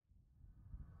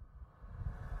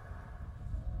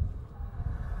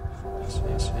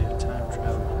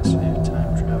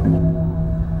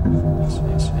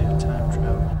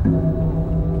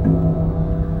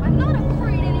I'm not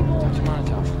afraid anymore. Dr.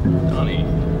 Monotov. Donnie.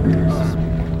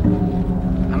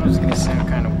 I know it's gonna sound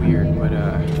kind of weird, but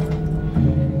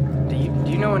do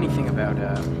you know anything about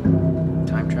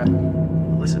time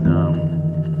travel? Listen,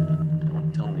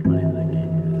 don't tell anybody that I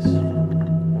gave you this.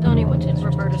 Donnie, what did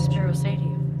Roberto Sparrow say to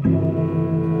you?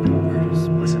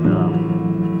 Listen, don't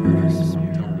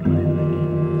tell anybody that I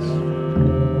gave you this.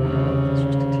 It's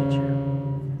just to teach you.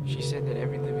 She said that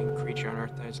every living creature on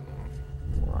Earth dies alone.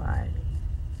 Why?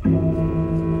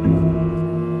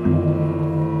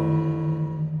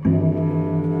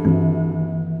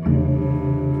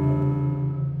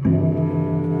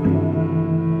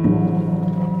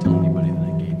 Don't tell anybody that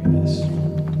I gave you this.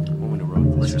 The woman who wrote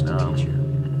this used to teach you.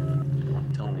 Don't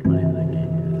tell anybody that I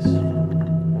gave you this. The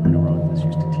woman who wrote this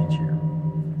used to teach you.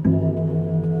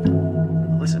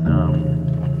 Listen,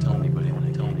 don't tell anybody that I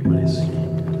gave you this.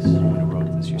 The woman